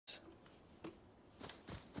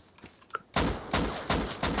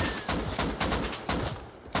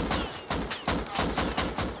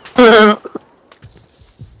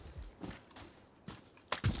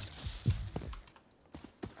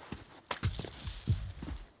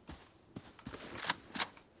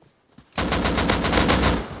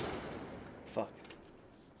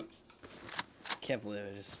can't believe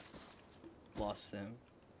I just lost him.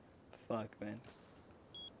 Fuck, man.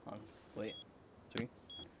 Hold on. Wait. 3,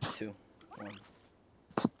 2, 1.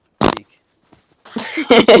 Peek.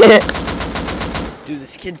 Dude,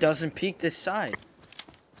 this kid doesn't peek this side.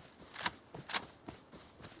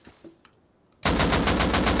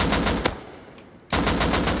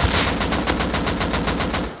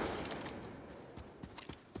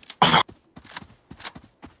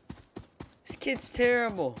 This kid's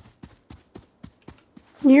terrible.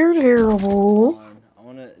 You're terrible. I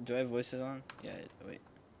wanna. Do I have voices on? Yeah. Wait.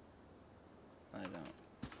 I don't.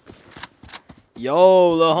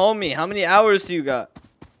 Yo, the homie, how many hours do you got?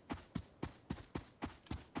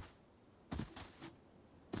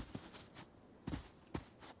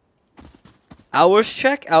 Hours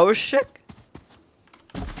check. Hours check.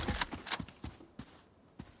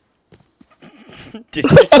 Did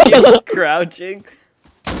you see him crouching?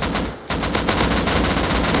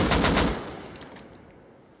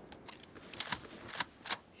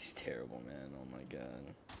 He's terrible, man. Oh my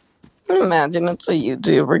god. Imagine it's a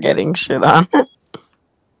YouTuber getting shit on.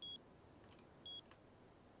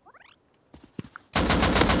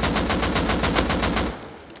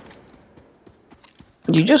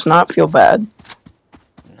 You just not feel bad?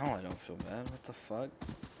 No, I don't feel bad. What the fuck?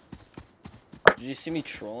 Did you see me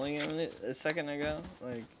trolling him a second ago?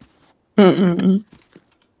 Like. Mm-mm.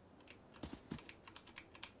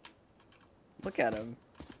 Look at him.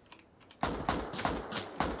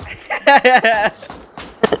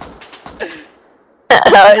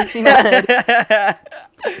 I seen that.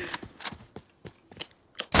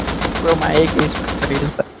 Bro, my AK's pretty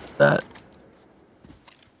as that.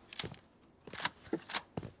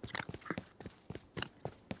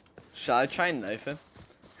 Shall I try and knife him?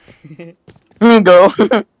 Go.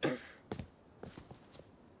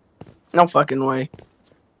 No fucking way.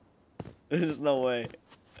 There's no way.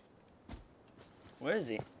 Where is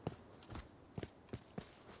he?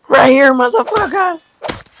 Right here, motherfucker.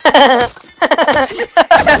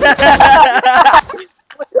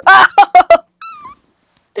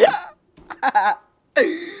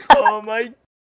 Oh my